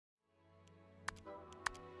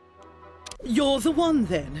You're the one,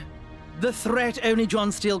 then. The threat only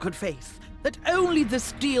John Steele could face. That only the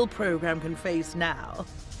Steele program can face now.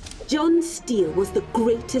 John Steele was the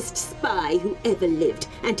greatest spy who ever lived,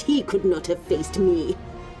 and he could not have faced me.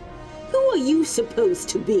 Who are you supposed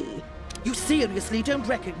to be? You seriously don't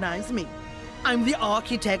recognize me? I'm the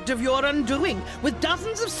architect of your undoing, with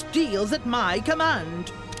dozens of Steels at my command.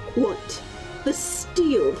 What? The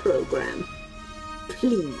Steele program?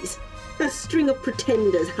 Please. A string of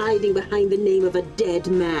pretenders hiding behind the name of a dead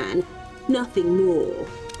man. Nothing more.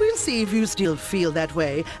 We'll see if you still feel that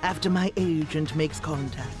way after my agent makes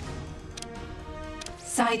contact.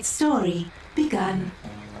 Side story begun.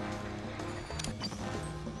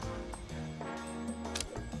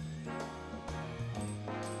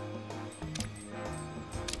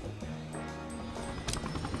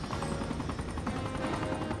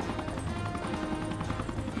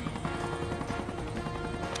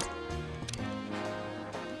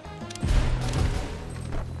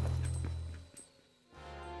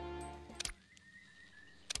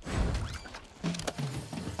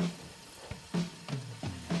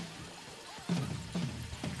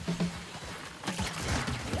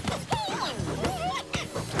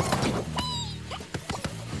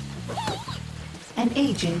 An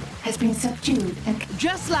agent has been subdued and...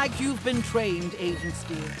 Just like you've been trained, Agent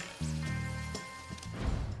Steele.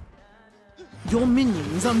 Your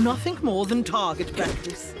minions are nothing more than target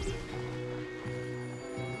practice.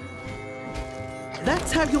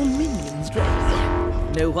 That's how your minions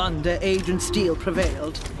dress. No wonder Agent Steele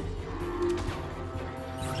prevailed.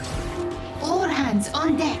 All hands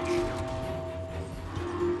on deck.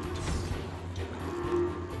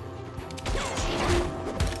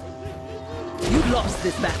 You lost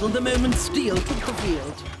this battle the moment Steele took the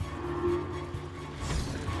field.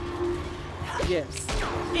 Yes.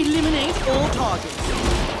 Eliminate all targets.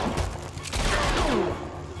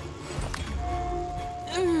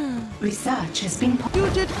 Research has been... You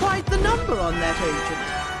did quite the number on that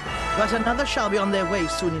agent. But another shall be on their way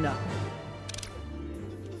soon enough.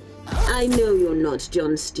 I know you're not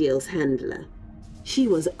John Steele's handler. She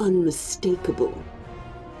was unmistakable.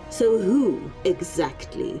 So who,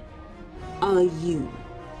 exactly, are you?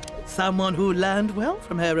 Someone who learned well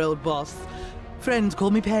from her old boss. Friends call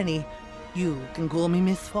me Penny. You can call me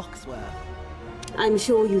Miss Foxworth. I'm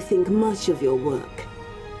sure you think much of your work,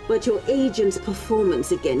 but your agent's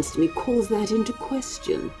performance against me calls that into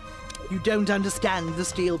question. You don't understand the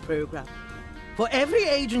Steele program. For every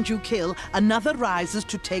agent you kill, another rises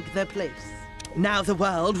to take their place. Now the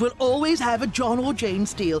world will always have a John or Jane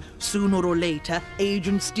Steele. Sooner or later,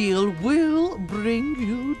 Agent Steele will bring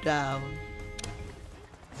you down.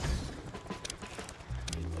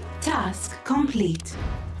 Task complete.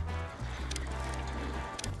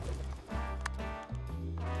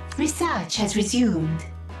 Research has resumed.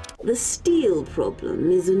 The Steele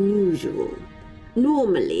problem is unusual.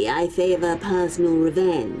 Normally, I favor personal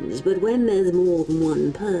revenge, but when there's more than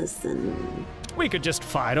one person... We could just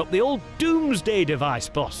fire up the old doomsday device,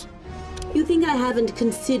 boss. You think I haven't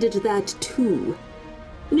considered that too?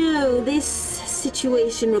 No, this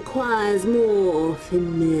situation requires more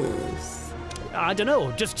finesse. I don't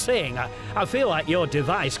know, just saying. I feel like your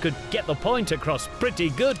device could get the point across pretty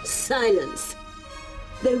good. Silence.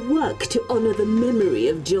 They work to honor the memory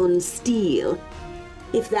of John Steele.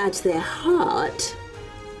 If that's their heart,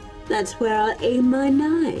 that's where I'll aim my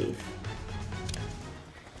knife.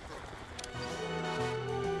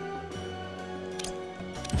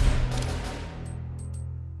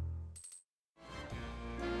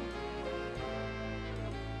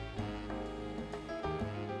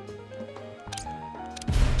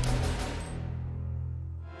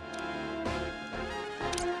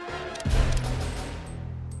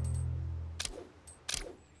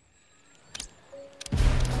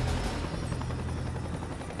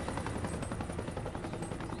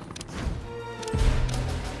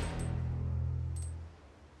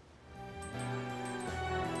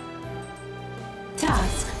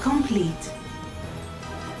 Task complete.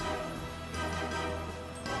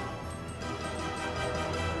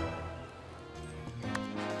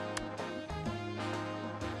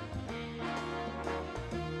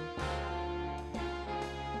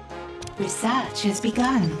 Research has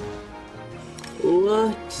begun.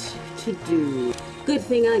 What to do? Good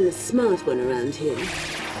thing I'm the smart one around here.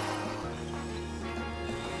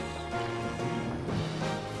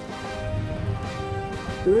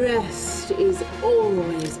 Rest is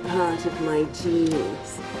always part of my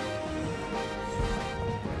genius.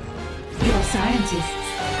 Your scientists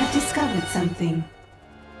have discovered something.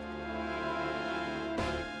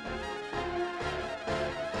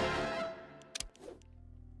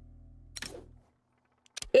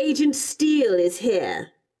 Agent Steele is here.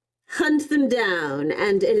 Hunt them down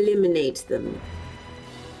and eliminate them.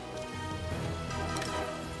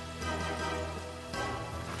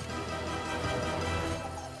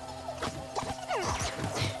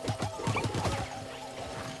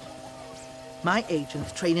 My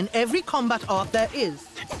agents train in every combat art there is.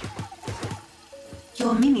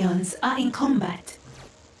 Your minions are in combat.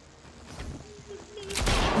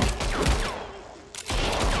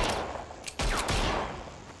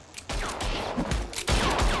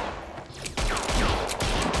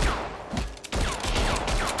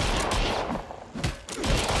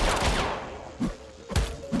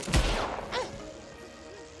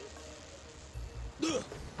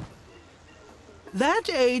 That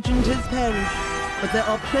agent has perished, but there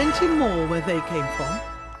are plenty more where they came from.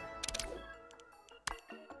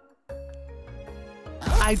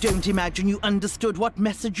 I don't imagine you understood what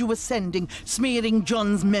message you were sending, smearing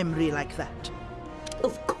John's memory like that.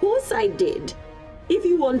 Of course I did. If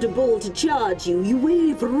you want a ball to charge you, you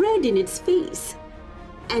wave red in its face.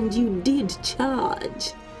 And you did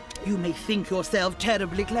charge. You may think yourself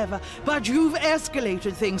terribly clever, but you've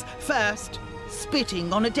escalated things. First,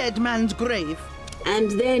 spitting on a dead man's grave.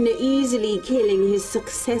 And then easily killing his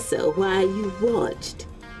successor while you watched.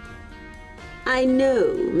 I know,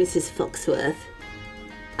 Mrs. Foxworth.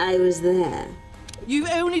 I was there.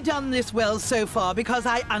 You've only done this well so far because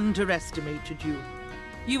I underestimated you.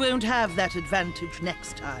 You won't have that advantage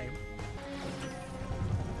next time.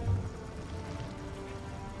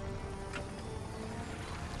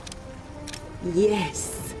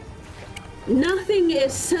 Yes. Nothing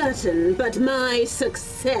is certain but my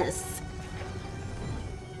success.